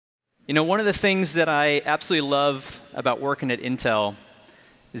You know, one of the things that I absolutely love about working at Intel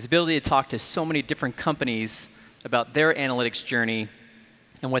is the ability to talk to so many different companies about their analytics journey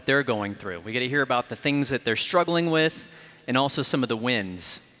and what they're going through. We get to hear about the things that they're struggling with and also some of the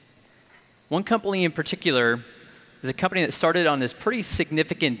wins. One company in particular is a company that started on this pretty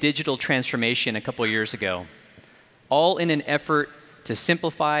significant digital transformation a couple of years ago, all in an effort to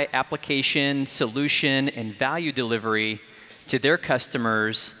simplify application, solution, and value delivery to their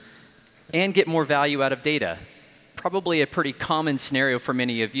customers and get more value out of data. Probably a pretty common scenario for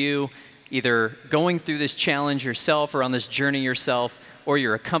many of you, either going through this challenge yourself or on this journey yourself, or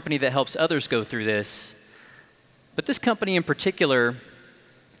you're a company that helps others go through this. But this company in particular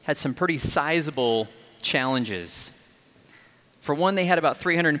had some pretty sizable challenges. For one, they had about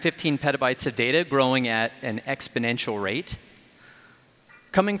 315 petabytes of data growing at an exponential rate,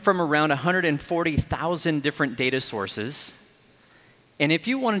 coming from around 140,000 different data sources. And if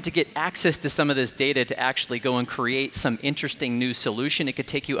you wanted to get access to some of this data to actually go and create some interesting new solution, it could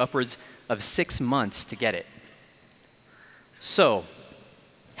take you upwards of 6 months to get it. So,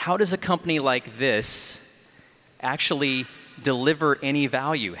 how does a company like this actually deliver any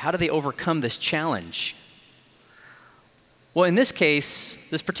value? How do they overcome this challenge? Well, in this case,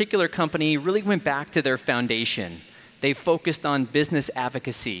 this particular company really went back to their foundation. They focused on business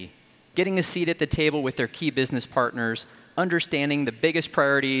advocacy, getting a seat at the table with their key business partners, understanding the biggest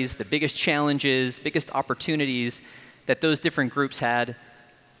priorities, the biggest challenges, biggest opportunities that those different groups had.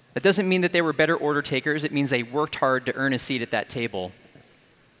 That doesn't mean that they were better order takers. It means they worked hard to earn a seat at that table.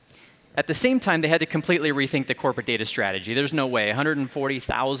 At the same time, they had to completely rethink the corporate data strategy. There's no way.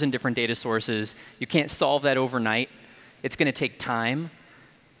 140,000 different data sources. You can't solve that overnight. It's going to take time.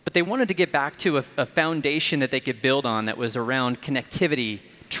 But they wanted to get back to a foundation that they could build on that was around connectivity,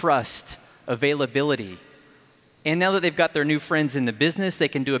 trust, availability. And now that they've got their new friends in the business, they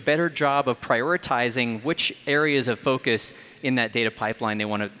can do a better job of prioritizing which areas of focus in that data pipeline they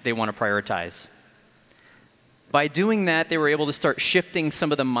want to prioritize. By doing that, they were able to start shifting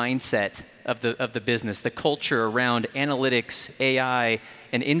some of the mindset of the business, the culture around analytics, AI,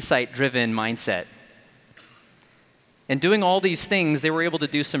 and insight-driven mindset. And doing all these things, they were able to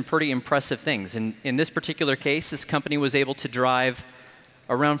do some pretty impressive things. And in this particular case, this company was able to drive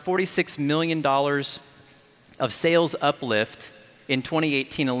around $46 million of sales uplift in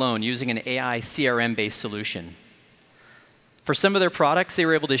 2018 alone using an AI CRM-based solution. For some of their products, they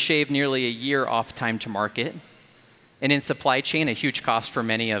were able to shave nearly a year off time to market. And in supply chain, a huge cost for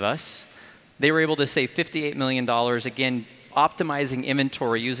many of us, they were able to save $58 million, again, optimizing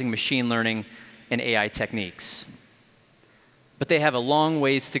inventory using machine learning and AI techniques. But they have a long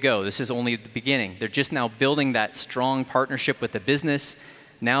ways to go. This is only the beginning. They're just now building that strong partnership with the business.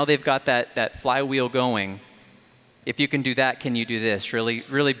 Now they've got that flywheel going. If you can do that, can you do this?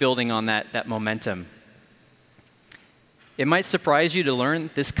 Really building on that momentum. It might surprise you to learn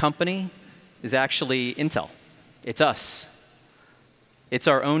this company is actually Intel. It's us. It's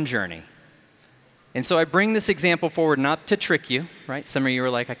our own journey. And so I bring this example forward not to trick you, right? Some of you are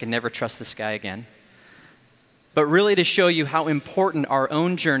like, I can never trust this guy again. But really to show you how important our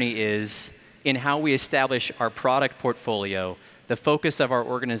own journey is in how we establish our product portfolio, the focus of our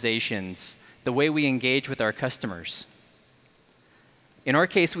organizations, the way we engage with our customers. In our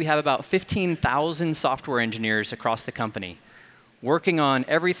case, we have about 15,000 software engineers across the company working on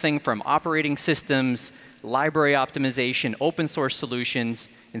everything from operating systems, library optimization, open source solutions.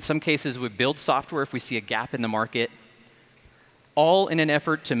 In some cases, we build software if we see a gap in the market, all in an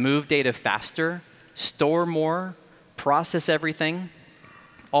effort to move data faster, store more, process everything,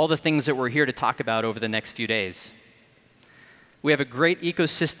 all the things that we're here to talk about over the next few days. We have a great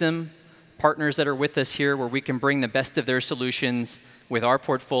ecosystem, partners that are with us here where we can bring the best of their solutions with our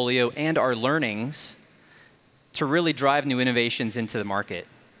portfolio and our learnings to really drive new innovations into the market.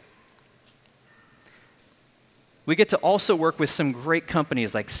 We get to also work with some great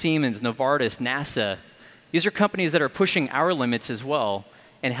companies like Siemens, Novartis, NASA. These are companies that are pushing our limits as well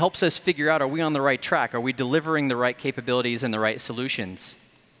and helps us figure out, are we on the right track? Are we delivering the right capabilities and the right solutions?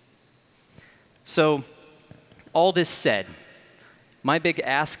 So all this said, my big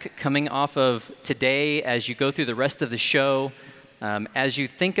ask coming off of today as you go through the rest of the show, as you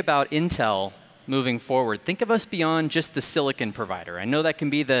think about Intel moving forward, think of us beyond just the silicon provider. I know that can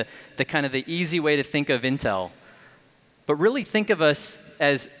be the kind of the easy way to think of Intel, but really think of us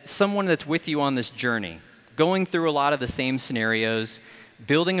as someone that's with you on this journey, going through a lot of the same scenarios,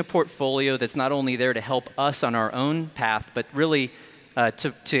 building a portfolio that's not only there to help us on our own path, but really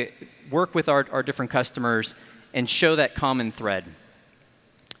to work with our different customers and show that common thread.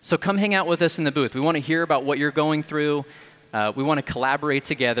 So come hang out with us in the booth. We want to hear about what you're going through. We want to collaborate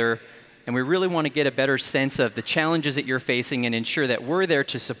together. and we really want to get a better sense of the challenges that you're facing and ensure that we're there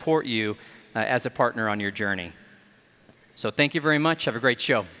to support you as a partner on your journey. So thank you very much. Have a great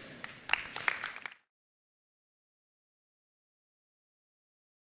show.